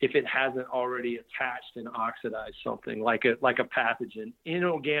oxygen if it hasn't already attached and oxidized something like a pathogen,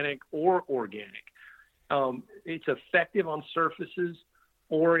 inorganic or organic. It's effective on surfaces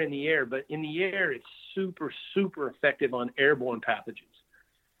or in the air, but in the air, it's super, super effective on airborne pathogens.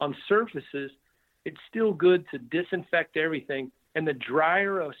 On surfaces, it's still good to disinfect everything. And the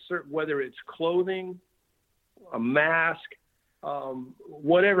drier, whether it's clothing, a mask,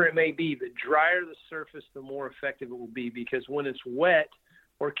 whatever it may be, the drier the surface, the more effective it will be, because when it's wet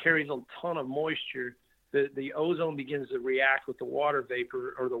or carries a ton of moisture, the ozone begins to react with the water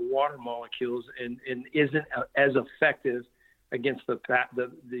vapor or the water molecules and isn't as effective against the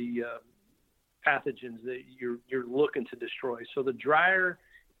pathogens that you're looking to destroy. So the drier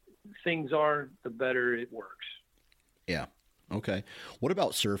things are, the better it works. Yeah. Okay. What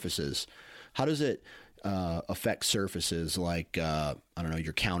about surfaces? How does it, affect surfaces like, I don't know,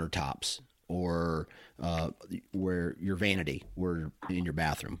 your countertops or where your vanity, where in your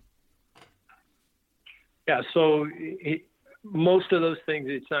bathroom? Yeah, so most of those things,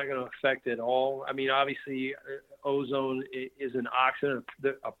 it's not going to affect at all. I mean, obviously, ozone is an oxidant,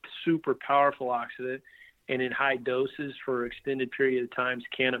 a super powerful oxidant, and in high doses for extended period of times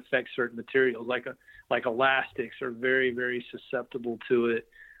can affect certain materials. Like elastics are very, very susceptible to it,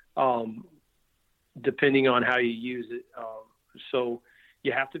 depending on how you use it. So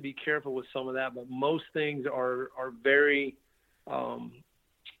you have to be careful with some of that, but most things are very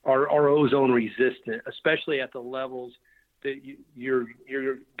are ozone resistant, especially at the levels that you're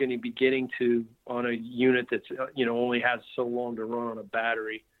going to be getting to on a unit that's only has so long to run on a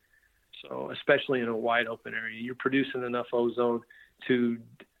battery. So especially in a wide open area, you're producing enough ozone to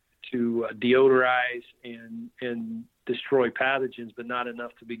deodorize and destroy pathogens, but not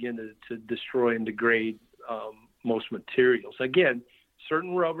enough to begin to destroy and degrade most materials. Again,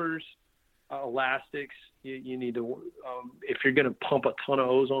 certain rubbers, elastics, you need to, if you're going to pump a ton of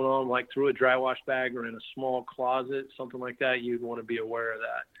ozone on, like through a dry wash bag or in a small closet, something like that, you'd want to be aware of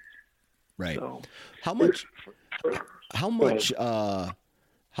that. Right. So, how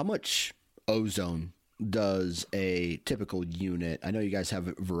much ozone does a typical unit, I know you guys have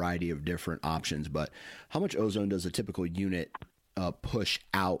a variety of different options, but how much ozone does a typical unit push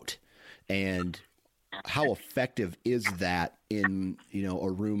out, and how effective is that in, a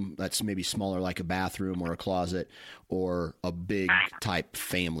room that's maybe smaller, like a bathroom or a closet or a big type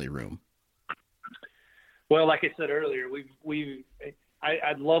family room? Well, like I said earlier,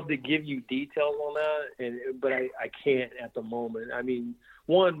 I'd love to give you details on that, but I can't at the moment. I mean,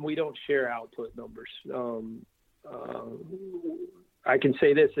 one, we don't share output numbers. I can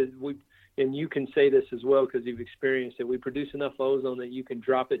say this, and you can say this as well because you've experienced it. We produce enough ozone that you can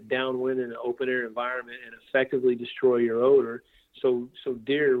drop it downwind in an open air environment and effectively destroy your odor. So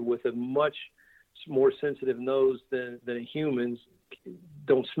deer with a much more sensitive nose than a human's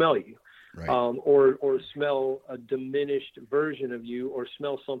don't smell you. Right. Or smell a diminished version of you, or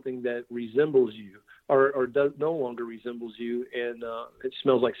smell something that resembles you, or does no longer resembles you, and it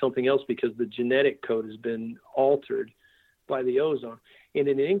smells like something else because the genetic code has been altered by the ozone. In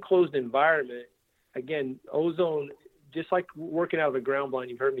an enclosed environment, again, ozone, just like working out of a ground blind,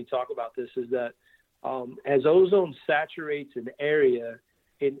 you've heard me talk about this, is that as ozone saturates an area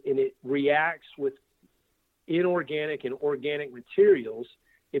and it reacts with inorganic and organic materials,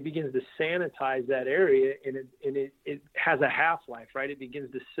 it begins to sanitize that area, and it has a half-life, right? It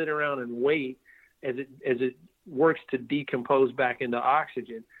begins to sit around and wait as it works to decompose back into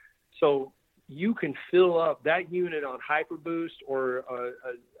oxygen. So you can fill up that unit on HyperBoost or a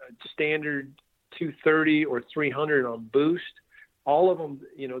standard 230 or 300 on Boost. All of them,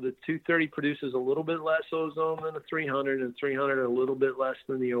 the 230 produces a little bit less ozone than the 300, and 300 a little bit less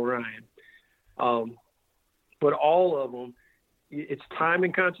than the Orion. But all of them, it's time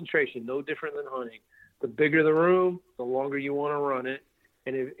and concentration, no different than hunting. The bigger the room, the longer you want to run it.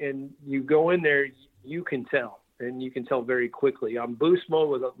 And you go in there, you can tell, and you can tell very quickly. On Boost mode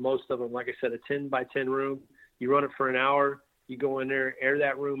with most of them, like I said, a 10 by 10 room, you run it for an hour, you go in there, air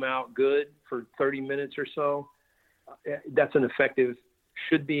that room out good for 30 minutes or so. That's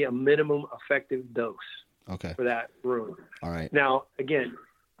should be a minimum effective dose for that room. All right. Now, again,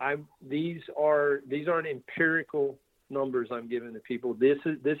 these aren't empirical numbers I'm giving to people. This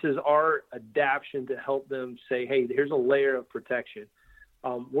is our adaptation to help them say, hey, here's a layer of protection.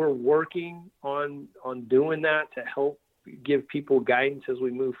 We're working on doing that to help give people guidance as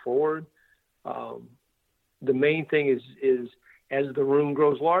we move forward. The main thing is as the room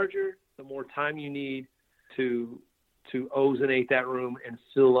grows larger, the more time you need to ozonate that room and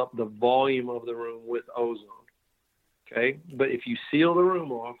fill up the volume of the room with ozone. Okay, but if you seal the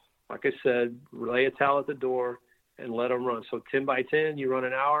room off, like I said, lay a towel at the door and let them run. So 10 by 10, you run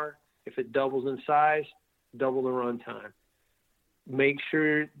an hour. If it doubles in size, double the run time. Make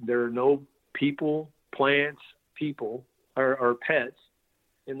sure there are no people, plants, or pets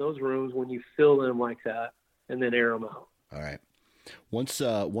in those rooms when you fill them like that, and then air them out. All right. Once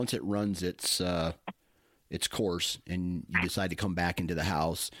it runs its course and you decide to come back into the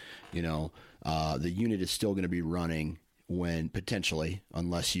house, the unit is still going to be running when potentially,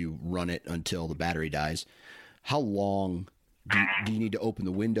 unless you run it until the battery dies. How long do you need to open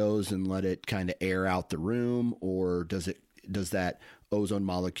the windows and let it kind of air out the room, or does that ozone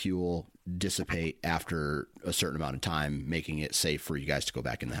molecule dissipate after a certain amount of time, making it safe for you guys to go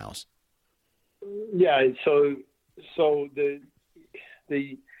back in the house? Yeah, so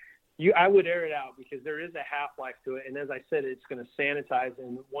I would air it out because there is a half-life to it. And as I said, it's going to sanitize.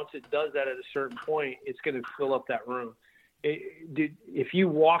 And once it does that at a certain point, it's going to fill up that room. If you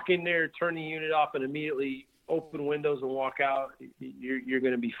walk in there, turn the unit off, and immediately open windows and walk out, you're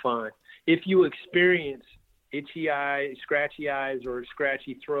going to be fine. If you experience itchy eyes, scratchy eyes, or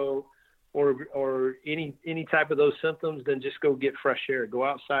scratchy throat, or any type of those symptoms, then just go get fresh air. Go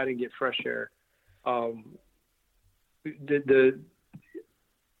outside and get fresh air.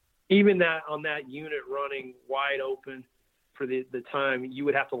 Even that on that unit running wide open for the time, you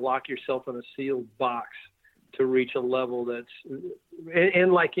would have to lock yourself in a sealed box to reach a level that's,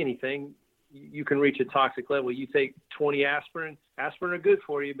 and like anything, you can reach a toxic level. You take 20 aspirin are good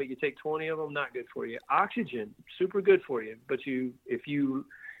for you, but you take 20 of them, not good for you. Oxygen, super good for you, but if you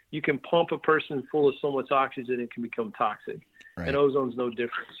can pump a person full of so much oxygen, it can become toxic. Right. And ozone's no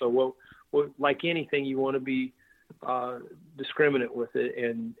different. So like anything, you want to be discriminate with it.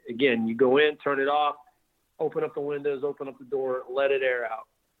 And again, you go in, turn it off, open up the windows, open up the door, let it air out.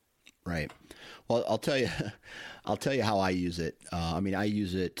 Right. Well, I'll tell you how I use it. I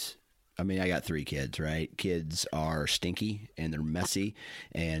got 3 kids, right? Kids are stinky and they're messy,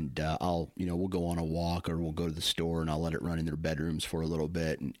 and we'll go on a walk or we'll go to the store and I'll let it run in their bedrooms for a little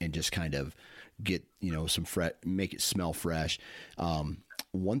bit and just kind of get, make it smell fresh.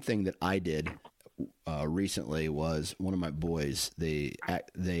 One thing that I did recently was one of my boys, they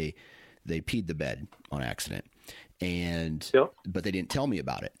peed the bed on accident, but they didn't tell me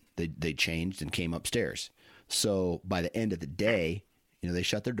about it. They changed and came upstairs. So by the end of the day, they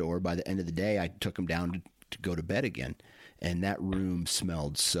shut their door. By the end of the day, I took them down to go to bed again, and that room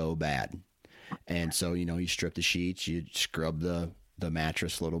smelled so bad. And so, you strip the sheets, you scrub the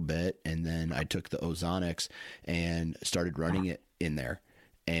mattress a little bit, and then I took the Ozonics and started running it in there,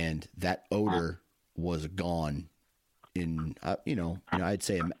 and that odor was gone in, I'd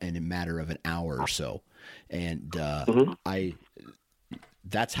say in a matter of an hour or so. And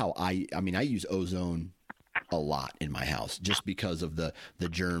that's how I use ozone a lot in my house, just because of the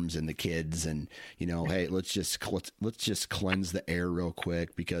germs and the kids, and hey, let's just cleanse the air real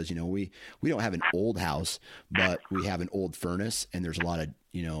quick, because we don't have an old house, but we have an old furnace, and there's a lot of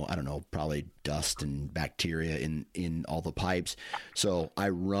I don't know, probably dust and bacteria in all the pipes. So I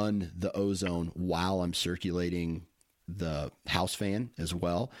run the ozone while I'm circulating the house fan as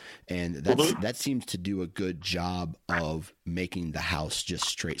well, and that seems to do a good job of making the house just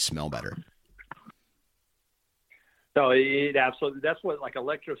straight smell better. No, it absolutely. That's what, like,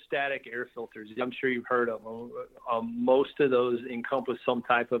 electrostatic air filters, I'm sure you've heard of them. Most of those encompass some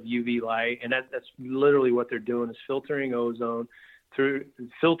type of UV light, and that's literally what they're doing, is filtering ozone through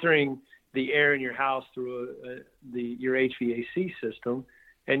filtering the air in your house through your HVAC system,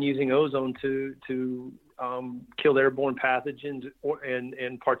 and using ozone to kill airborne pathogens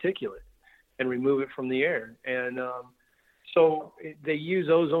and particulate and remove it from the air. And so they use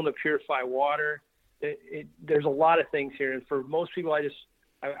ozone to purify water. There's a lot of things here, and for most people,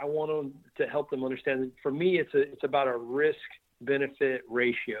 I want them to help them understand that for me, it's about a risk-benefit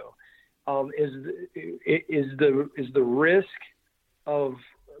ratio. Is the risk of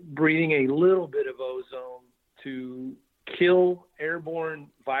breathing a little bit of ozone to kill airborne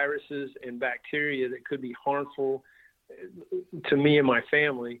viruses and bacteria that could be harmful to me and my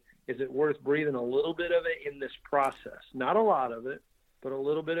family, is it worth breathing a little bit of it in this process? Not a lot of it, but a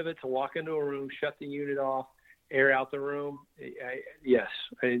little bit of it, to walk into a room, shut the unit off, air out the room. Yes,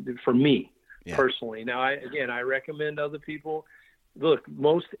 for me personally. Now, I recommend other people. Look,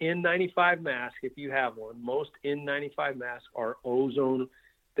 most N95 masks, if you have one, most N95 masks are ozone.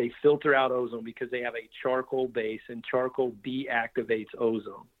 They filter out ozone because they have a charcoal base, and charcoal deactivates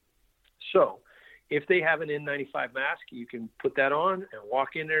ozone. So if they have an N95 mask, you can put that on and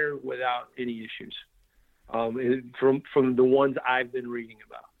walk in there without any issues. From the ones I've been reading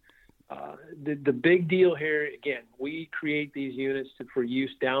about. The big deal here, again, we create these units for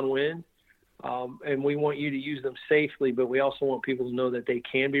use downwind, and we want you to use them safely, but we also want people to know that they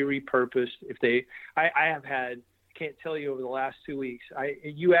can be repurposed. I have had, can't tell you, over the last 2 weeks,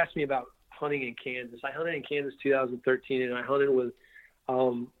 you asked me about hunting in Kansas. I hunted in Kansas 2013, and I hunted with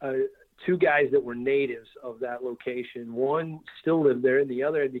 2 guys that were natives of that location. One still lived there, and the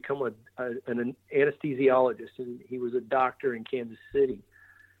other had become an anesthesiologist, and he was a doctor in Kansas City.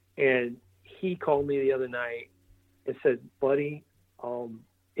 And he called me the other night and said, "Buddy,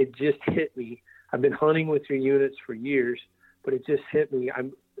 it just hit me. I've been hunting with your units for years, but it just hit me.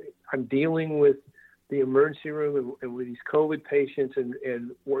 I'm dealing with the emergency room and with these COVID patients,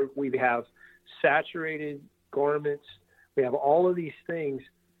 and we have saturated garments. We have all of these things.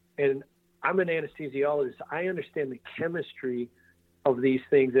 And I'm an anesthesiologist. I understand the chemistry of these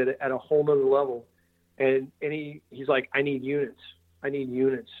things at a whole nother level. And he's like, I need units.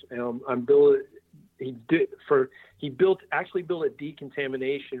 I'm building. He actually built a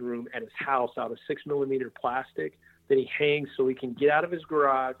decontamination room at his house out of 6 millimeter plastic that he hangs so he can get out of his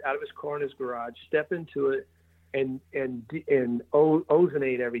car in his garage, step into it, and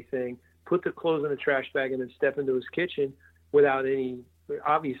ozonate everything, put the clothes in a trash bag, and then step into his kitchen without any,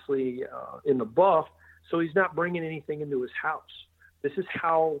 obviously, in the buff. So he's not bringing anything into his house. This is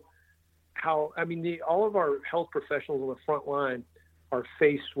how I mean, all of our health professionals on the front line are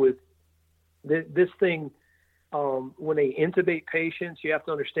faced with this thing. When they intubate patients, you have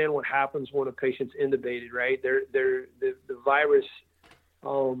to understand what happens when a patient's intubated, right? The virus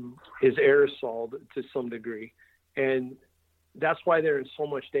is aerosoled to some degree. And that's why they're in so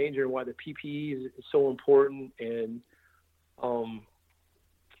much danger and why the PPE is so important. And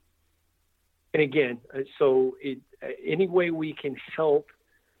again, so any way we can help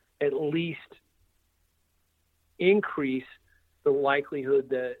at least increase the likelihood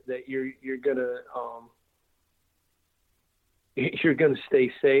that you're gonna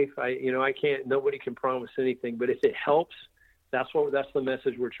stay safe. Nobody can promise anything, but if it helps, that's the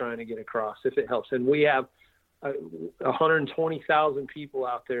message we're trying to get across. If it helps, and we have 120,000 people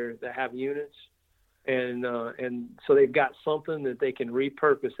out there that have units, and so they've got something that they can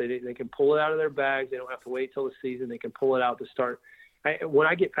repurpose. They can pull it out of their bags. They don't have to wait till the season. They can pull it out to start. When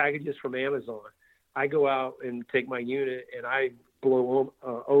I get packages from Amazon, I go out and take my unit and I blow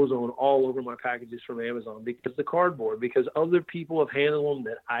ozone all over my packages from Amazon because the cardboard, because other people have handled them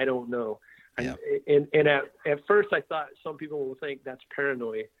that I don't know. Yeah. And at first I thought some people will think that's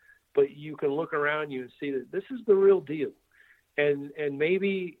paranoia, but you can look around you and see that this is the real deal. And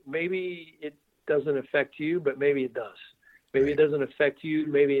maybe it doesn't affect you, but maybe it does. Maybe It doesn't affect you.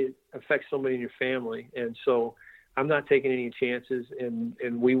 Maybe it affects somebody in your family. And so I'm not taking any chances.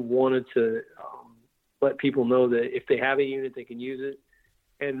 And we wanted to let people know that if they have a unit, they can use it.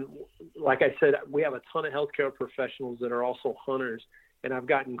 And like I said, we have a ton of healthcare professionals that are also hunters. And I've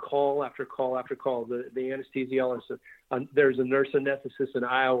gotten call after call after call. The anesthesiologist, there's a nurse anesthetist in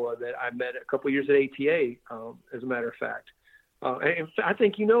Iowa that I met a couple of years at ATA, as a matter of fact. And I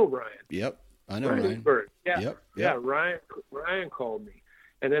think you know Ryan. Yep, I know Ryan. Yeah, yep. Yeah. Ryan called me,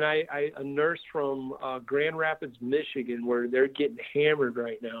 and then a nurse from Grand Rapids, Michigan, where they're getting hammered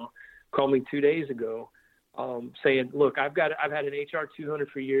right now, called me 2 days ago, saying, "Look, I've had an HR 200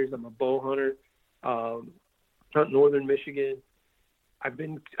 for years. I'm a bow hunter, hunt northern Michigan. I've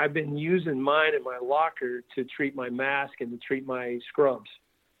been using mine in my locker to treat my mask and to treat my scrubs.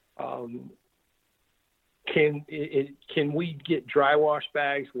 Can we get dry wash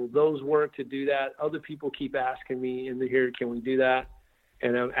bags? Will those work to do that?" Other people keep asking me in here, "Can we do that?"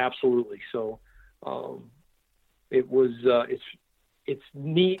 And absolutely. So it's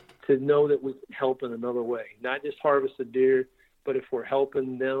neat to know that we can help in another way, not just harvest a deer, but if we're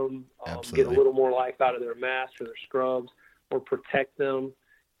helping them get a little more life out of their masks or their scrubs, or protect them,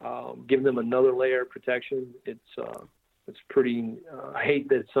 give them another layer of protection. It's pretty, I hate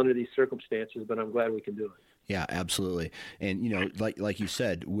that it's under these circumstances, but I'm glad we can do it. Yeah, absolutely. And, like you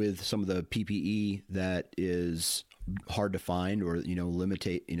said, with some of the PPE that is hard to find or,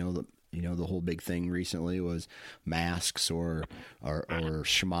 limitate, the whole big thing recently was masks or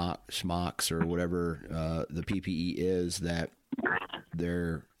schmucks or whatever the PPE is that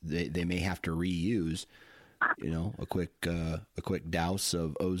they may have to reuse. A quick douse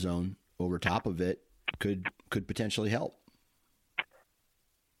of ozone over top of it could potentially help.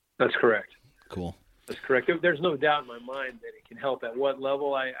 That's correct. Cool. That's correct. There's no doubt in my mind that it can help. At what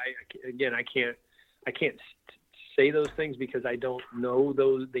level? I can't say those things because I don't know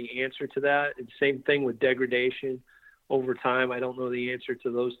the answer to that. And same thing with degradation over time. I don't know the answer to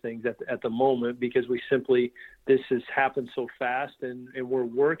those things at the moment because this has happened so fast, and we're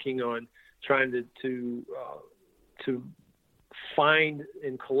working on trying to find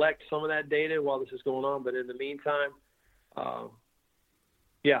and collect some of that data while this is going on. But in the meantime,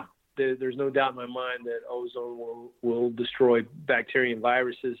 there's no doubt in my mind that ozone will destroy bacteria and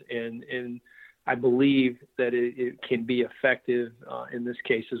viruses, and I believe that it can be effective in this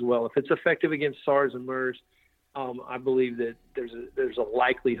case as well. If it's effective against SARS and MERS, I believe that there's a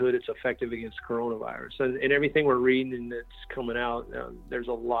likelihood it's effective against coronavirus. And everything we're reading and that's coming out, there's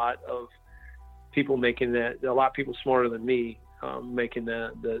a lot of people making that, a lot of people smarter than me making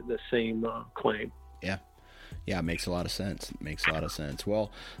the same claim. Yeah, it makes a lot of sense.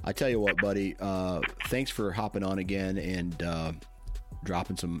 Well, I tell you what, buddy, thanks for hopping on again and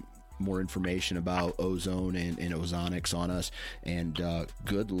dropping some more information about ozone and ozonics on us. And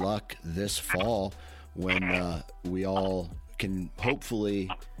good luck this fall when we all can hopefully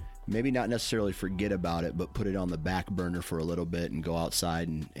maybe not necessarily forget about it, but put it on the back burner for a little bit and go outside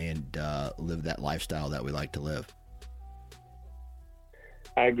and live that lifestyle that we like to live.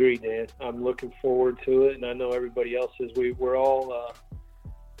 I agree, Dan. I'm looking forward to it, and I know everybody else is. We're all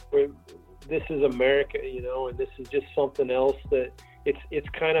this is America, and this is just something else that it's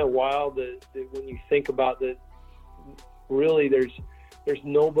kind of wild that when you think about that. Really, there's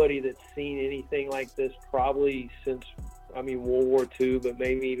nobody that's seen anything like this probably since World War II, but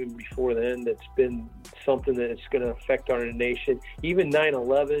maybe even before then. That's been something that's going to affect our nation. Even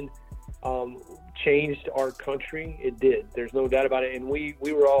 9/11 changed our country. It did. There's no doubt about it. And we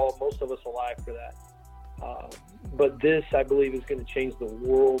were all, most of us, alive for that. But this, I believe, is going to change the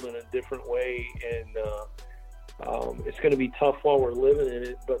world in a different way. And it's going to be tough while we're living in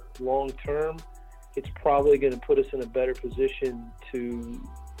it. But long term, it's probably going to put us in a better position to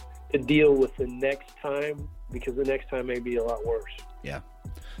deal with the next time, because the next time may be a lot worse. Yeah,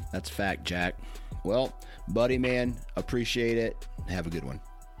 that's a fact, Jack. Well, buddy, man, appreciate it. Have a good one.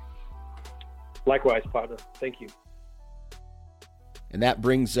 Likewise, partner. Thank you. And that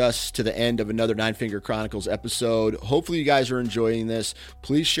brings us to the end of another Nine Finger Chronicles episode. Hopefully you guys are enjoying this.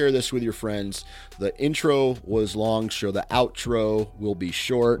 Please share this with your friends. The intro was long, so the outro will be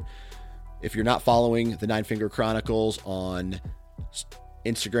short. If you're not following the Nine Finger Chronicles on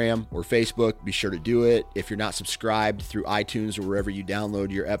Instagram or Facebook, be sure to do it. If you're not subscribed through iTunes or wherever you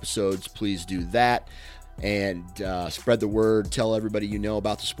download your episodes, please do that. And spread the word. Tell everybody you know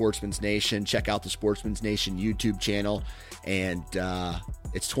about the Sportsman's Nation. Check out the Sportsman's Nation YouTube channel. And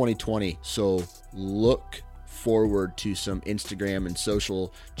it's 2020, so look forward to some Instagram and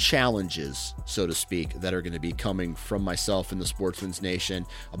social challenges, so to speak, that are going to be coming from myself and the Sportsman's Nation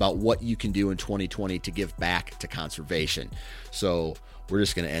about what you can do in 2020 to give back to conservation. So we're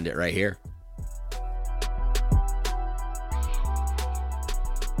just going to end it right here.